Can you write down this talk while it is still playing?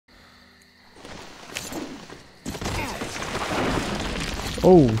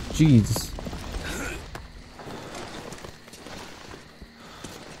Oh, jeez.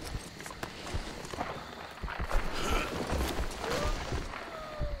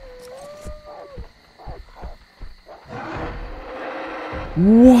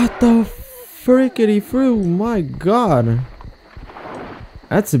 What the frickety frew? My god.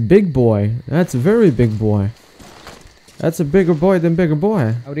 That's a big boy. That's a very big boy. That's a bigger boy than bigger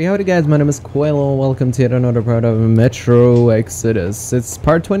boy. Howdy howdy guys, my name is Quellow. Welcome to yet another part of Metro Exodus. It's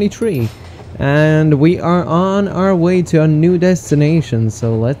part 23. And we are on our way to a new destination,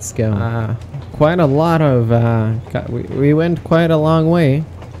 so let's go. Quite a lot of, we went quite a long way,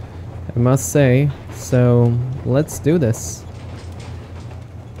 I must say. So, let's do this.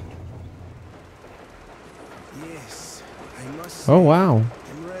 Yes, I must say, Oh wow.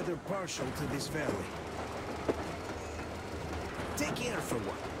 I'm rather partial to this valley. Take air for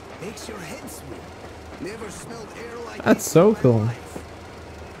one. Makes your head swim. Never smelled air like That's this so in my cool. life.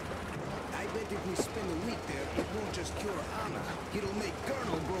 I bet if we spend a week there, it won't just cure Anna. It'll make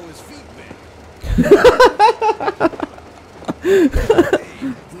Colonel grow his feet back. Hey,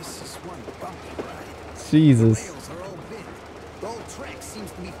 this is one bumpy ride. Jesus. The rails are all bent. The whole track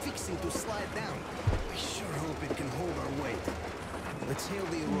seems to be fixing to slide down. I sure hope it can hold our weight. Let's hail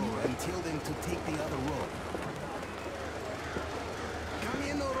the Aurora and tell them to take the other road. Come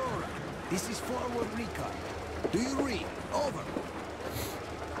in, Aurora. This is forward recon. Do you read? Over.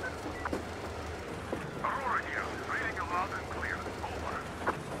 Aurora here. Reading you loud and clear. Over.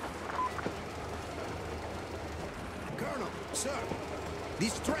 Colonel, sir.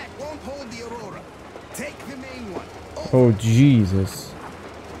 This track won't hold the Aurora. Take the main one. Over. Oh Jesus.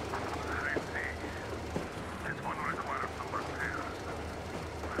 I see. This one requires some repairs.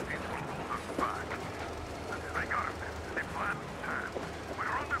 It will hold us back. I got it. The plan stands. We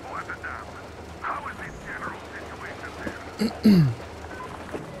rendezvous at the dam. How is the general situation there?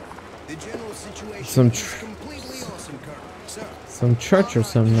 The general situation Some is completely awesome, Colonel. Sir. Some church or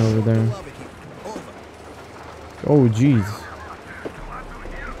something over Sure to there. love it here. Over. Oh jeez.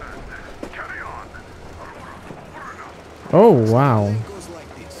 Oh wow. It goes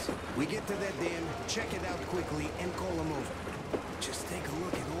like this. We get to that dam, check it out quickly, and call them over. Just take a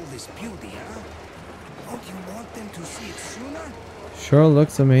look at all this beauty, huh? Don't you want them to see it sooner? Sure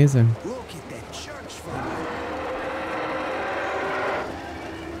looks amazing. Look at that church for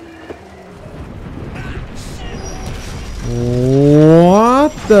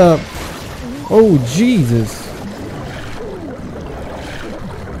What the? Oh Jesus.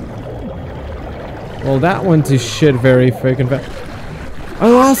 Well, that went to shit very freaking fast. I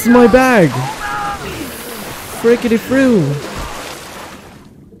lost my bag. Frickety froo.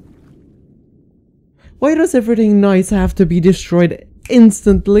 Why does everything nice have to be destroyed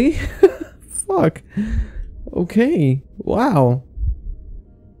instantly? Fuck. Okay. Wow.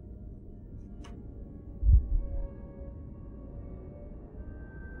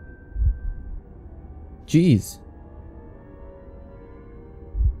 Jeez.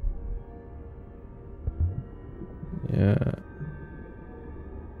 Yeah.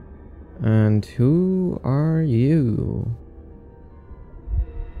 And who are you?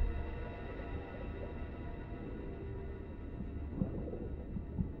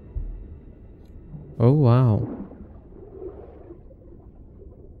 Oh wow.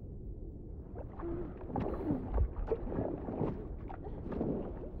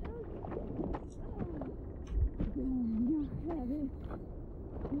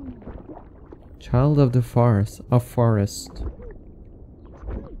 Child of the forest, a forest.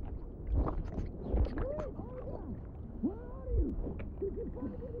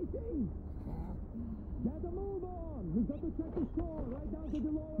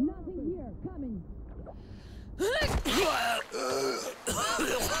 Nothing here, coming.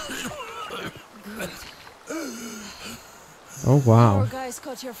 Oh wow. Our guys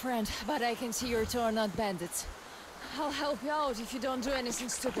caught your friend, but I can see your two are not bandits. I'll help you out if you don't do anything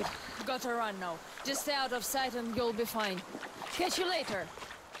stupid. Gotta run now. Just stay out of sight and you'll be fine. Catch you later.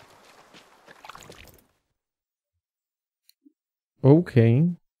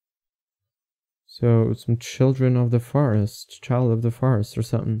 Okay. So some children of the forest, child of the forest or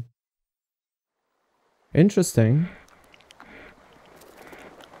something. Interesting.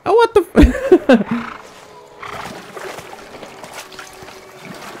 Oh, what the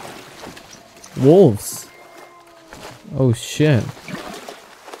wolves. Oh shit.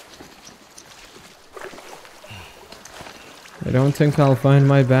 I don't think I'll find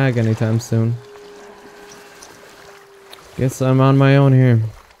my bag anytime soon. Guess I'm on my own here.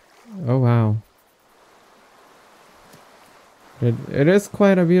 Oh wow. It is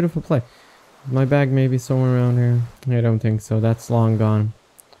quite a beautiful place. My bag may be somewhere around here. I don't think so. That's long gone.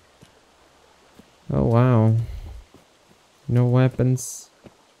 Oh, wow. No weapons.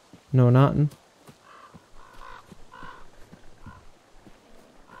 No nothing.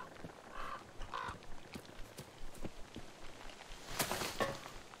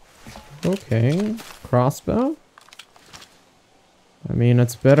 Okay. Crossbow? I mean,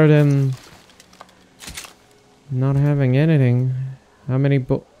 it's better than not having anything. How many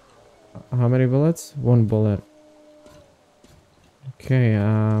bullets? One bullet. Okay,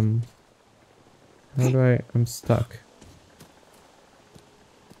 how do I'm stuck.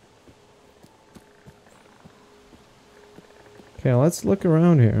 Okay, let's look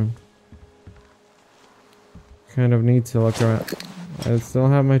around here. Kind of need to look around. I still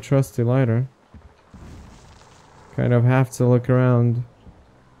have my trusty lighter. Kind of have to look around.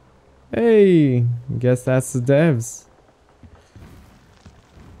 Hey, guess that's the devs.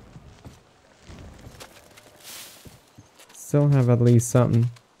 Still have at least something.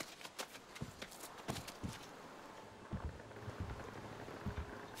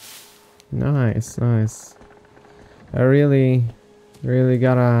 Nice, nice. I really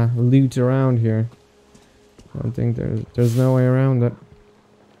gotta loot around here. I don't think there's no way around it.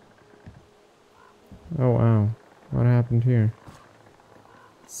 Oh wow, what happened here?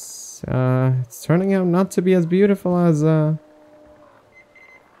 It's turning out not to be as beautiful as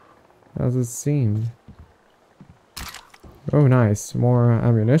it seemed. Oh nice, more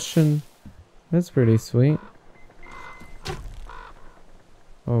ammunition. That's pretty sweet.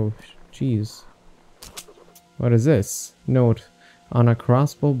 Oh jeez. What is this? Note on a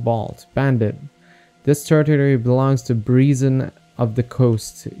crossbow bolt. Bandit. This territory belongs to Breezen of the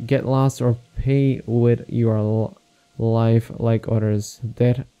Coast. Get lost or pay with your life like others.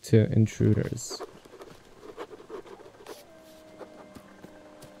 Dead to intruders.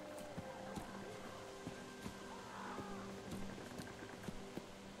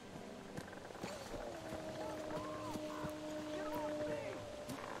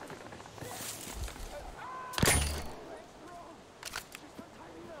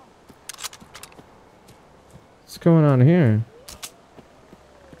 What's going on here?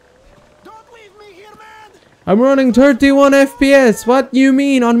 Don't leave me here, man! I'm running 31 FPS. What do you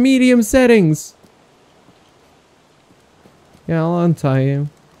mean on medium settings? Yeah, I'll untie you.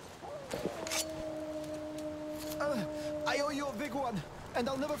 I owe you a big one, and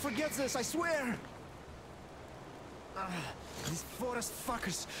I'll never forget this, I swear! These forest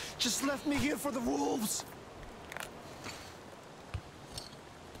fuckers just left me here for the wolves!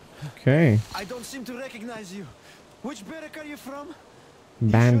 Okay. I don't seem to recognize you. Which barrack are you from?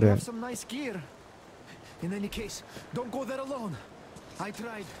 Bandit. You sure have some nice gear. In any case, don't go there alone. I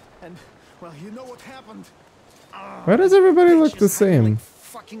tried, and well, you know what happened. Why does everybody look the Bitches hiding same? like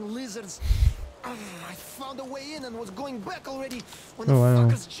fucking lizards. I found a way in and was going back already when Oh, the wow.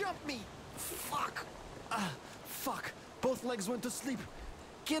 fuckers jumped me. Fuck. Fuck. Both legs went to sleep.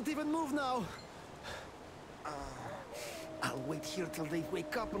 Can't even move now. I'll wait here till they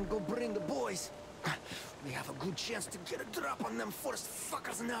wake up and go bring the boys. We have a good chance to get a drop on them forest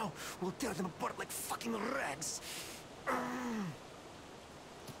fuckers now. We'll tear them apart like fucking rags.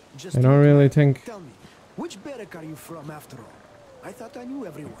 Just I don't really think. tell me, which barrack are you from after all? I thought I knew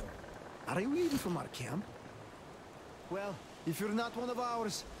everyone. Are you even from our camp? Well, if you're not one of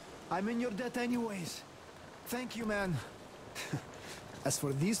ours, I'm in your debt anyways. Thank you, man. As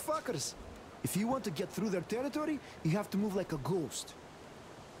for these fuckers, if you want to get through their territory, you have to move like a ghost.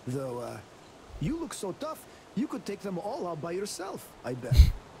 Though, you look so tough, you could take them all out by yourself, I bet.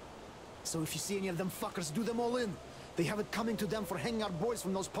 So if you see any of them fuckers, do them all in. They have it coming to them for hanging our boys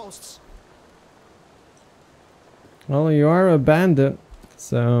from those posts. Well, you are a bandit,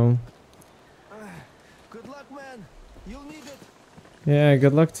 so. Good luck, man. You'll need it. Yeah,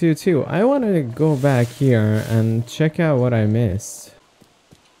 good luck to you too. I want to go back here and check out what I missed.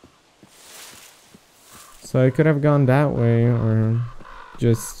 So I could have gone that way or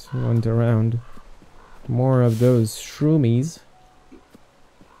just went around. More of those shroomies.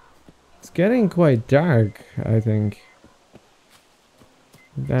 It's getting quite dark, I think.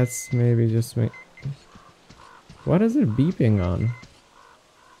 That's maybe just me. What is it beeping on?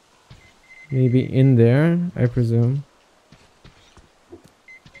 Maybe in there, I presume.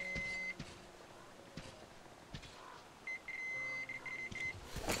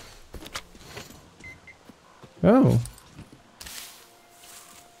 Oh.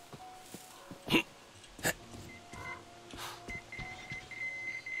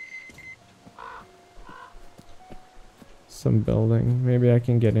 Some building. Maybe I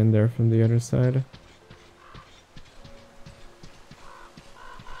can get in there from the other side.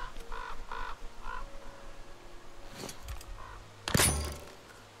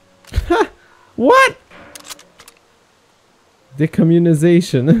 What?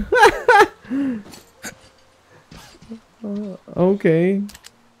 Decommunization. Okay.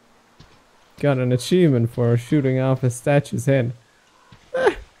 Got an achievement for shooting off a statue's head.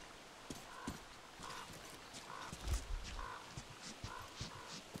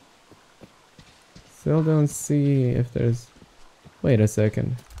 Still don't see if there's... Wait a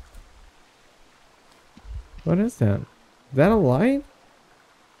second. What is that? Is that a light?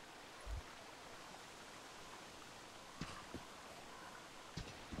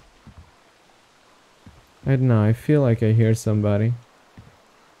 I don't know, I feel like I hear somebody.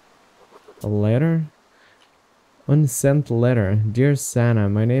 A letter? Unsent letter. Dear Santa,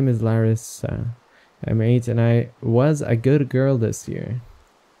 my name is Larissa. I'm 8 and I was a good girl this year.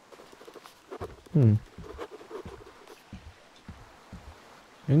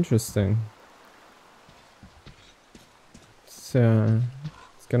 Interesting. It's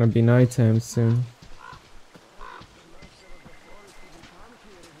gonna be nighttime soon.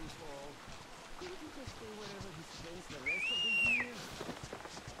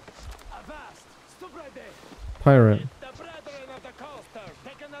 Pirate.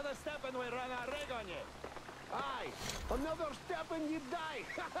 Another step and you die!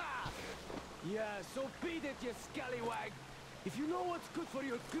 Yeah, so beat it, you scallywag! If you know what's good for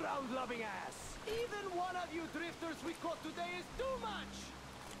your ground-loving ass! Even one of you drifters we caught today is too much!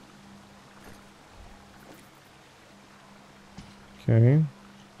 Okay.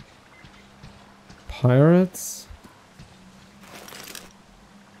 Pirates.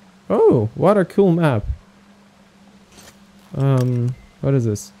 Oh, what a cool map. What is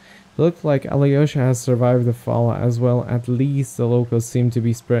this? Looked like Alyosha has survived the fall as well. At least the locals seem to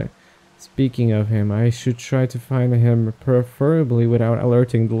be speaking of him. I should try to find him, preferably without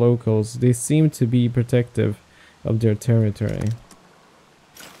alerting the locals. They seem to be protective of their territory.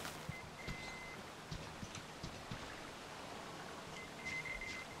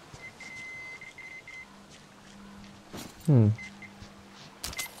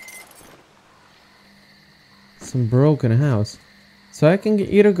 Some broken house. So I can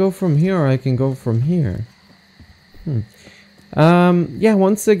either go from here or I can go from here. Yeah,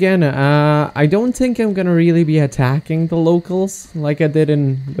 once again, I don't think I'm gonna really be attacking the locals like I did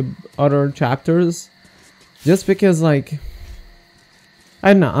in the other chapters. Just because, like,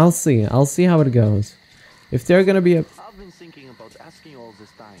 I don't know, I'll see how it goes. If they're gonna be a... I've been thinking about asking all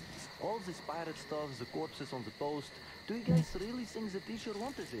this time. All this pirate stuff, the corpses on the post. Do you guys really think the teacher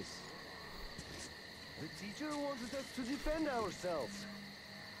wanted this? The teacher wanted us to defend ourselves.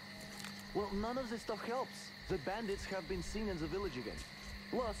 Well, none of this stuff helps. The bandits have been seen in the village again.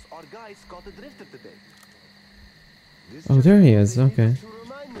 Plus, our guys caught a drifter today. Oh, there he is, okay. To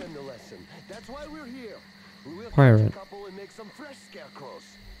remind them the lesson. That's why we're here. We will Pirate. catch a couple and make some fresh scarecrows.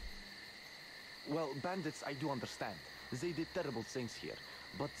 Well, bandits, I do understand. They did terrible things here.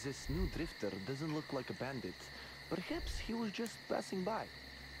 But this new drifter doesn't look like a bandit. Perhaps he was just passing by.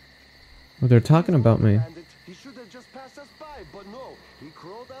 Oh, they're talking about me. He should have just passed us by, but no. He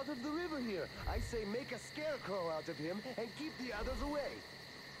crawled out of the river here. I say make a scarecrow out of him and keep the others away.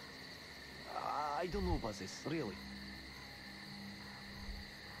 I don't know about this, really.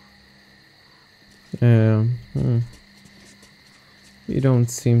 You don't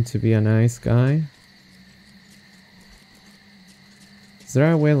seem to be a nice guy. Is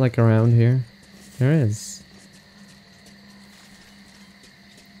there a way, like, around here? There is.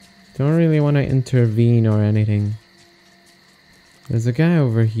 Don't really want to intervene or anything. There's a guy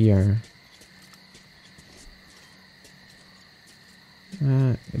over here.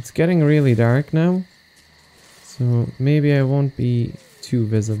 It's getting really dark now, so maybe I won't be too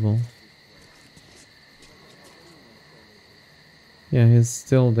visible. Yeah, he's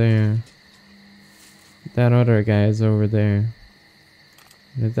still there. That other guy is over there.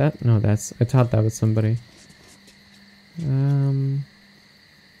 Is that? No, that's... I thought that was somebody.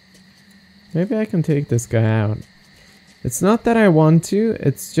 Maybe I can take this guy out. It's not that I want to,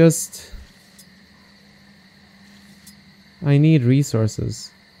 it's just... I need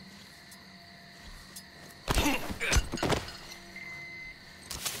resources.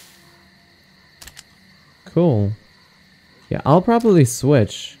 Cool. Yeah, I'll probably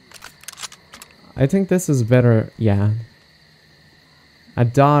switch. I think this is better. Yeah. A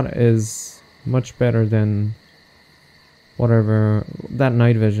dot is much better than whatever. That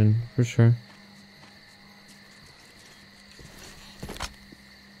night vision, for sure.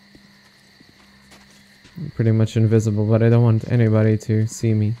 I'm pretty much invisible, but I don't want anybody to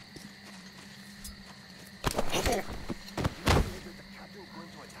see me.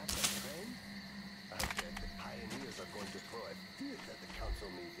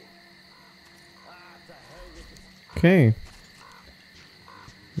 Okay.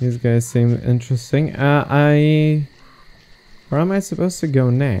 These guys seem interesting. Where am I supposed to go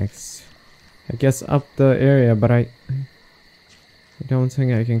next? I guess up the area, but I don't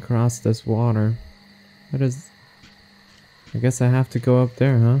think I can cross this water. What is... I guess I have to go up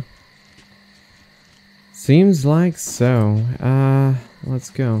there, huh? Seems like so. Let's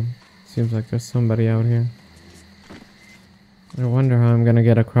go. Seems like there's somebody out here. I wonder how I'm gonna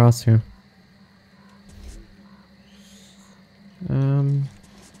get across here.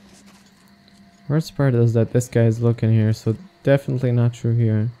 Worst part is that this guy is looking here, so definitely not through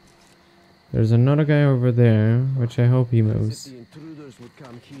here. There's another guy over there, which I hope he moves. The intruders would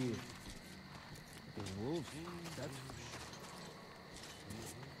come here. The wolves? That's...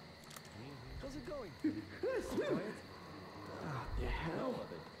 How's it going? The hell?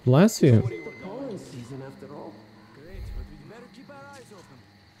 Bless you. The pollen season after all. Great, but we'd better keep our eyes open.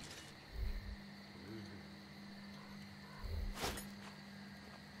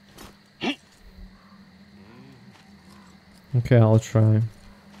 Okay, I'll try.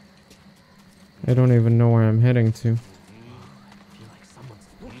 I don't even know where I'm heading to. I feel like someone's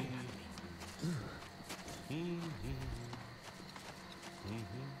looking at me.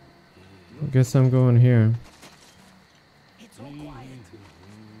 I guess I'm going here. It's all quiet.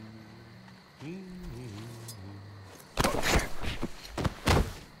 A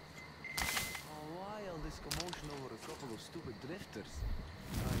while this commotion over a couple of stupid drifters.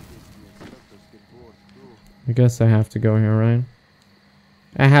 I guess the instructors get bored too. I guess I have to go here, right?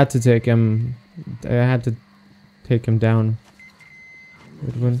 I had to take him. I had to take him down. How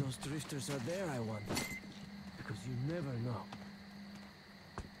many When- of those drifters are there, I wonder? Because you never know.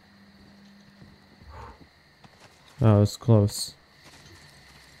 That was close.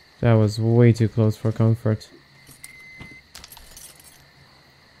 That was way too close for comfort.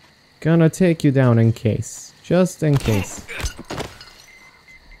 Gonna take you down in case. Just in case.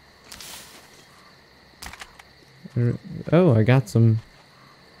 Oh, I got some...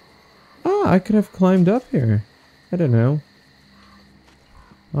 Ah, I could have climbed up here. I don't know.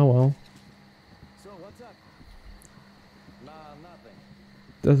 Oh well. So, what's up? Nah, nothing.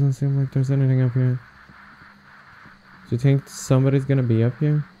 Doesn't seem like there's anything up here. Do you think somebody's gonna be up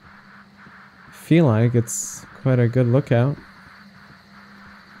here? I feel like it's quite a good lookout.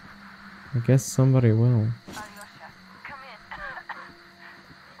 I guess somebody will. Alyosha, come in.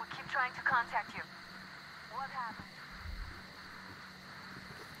 We keep trying to contact you. What happened?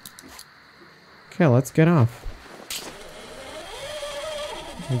 Okay, let's get off.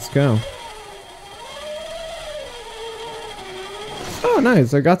 Let's go. Oh,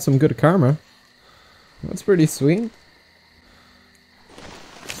 nice. I got some good karma. That's pretty sweet.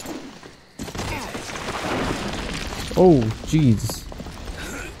 Oh, jeez.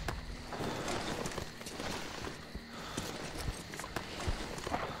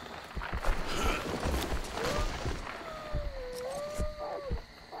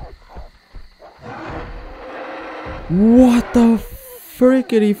 What the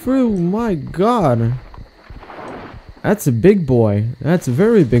frickety froo? My god. That's a big boy. That's a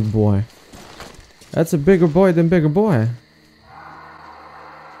very big boy. That's a bigger boy than bigger boy.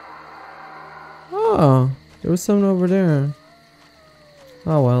 Oh, there was something over there.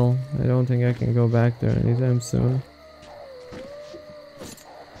 Oh well, I don't think I can go back there anytime soon.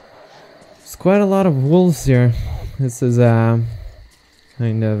 There's quite a lot of wolves here. This is kind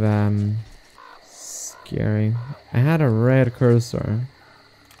of scary. I had a red cursor.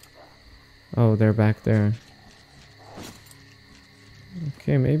 Oh, they're back there.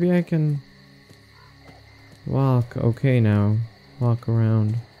 Okay, maybe I can walk. Okay, now walk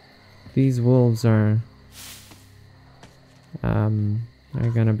around. These wolves are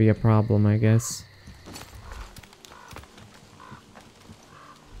gonna be a problem, I guess.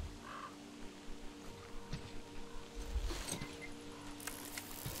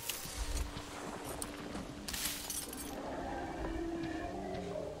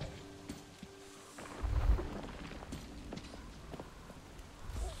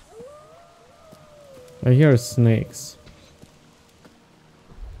 I hear snakes.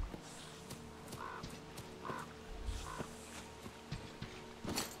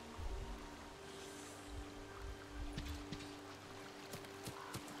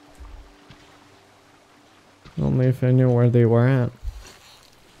 Only if I knew where they were at.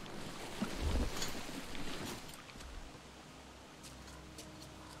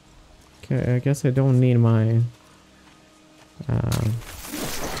 Okay, I guess I don't need my...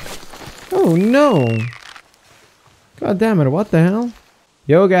 Oh no! God damn it, what the hell?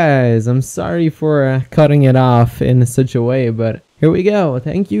 Yo guys, I'm sorry for cutting it off in such a way, but Here we go.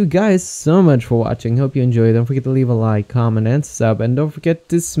 Thank you guys so much for watching. Hope you enjoyed. Don't forget to leave a like, comment, and sub. And don't forget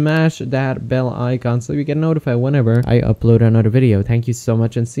to smash that bell icon so you get notified whenever I upload another video. Thank you so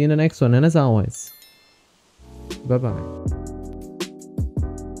much and see you in the next one. And as always, bye-bye.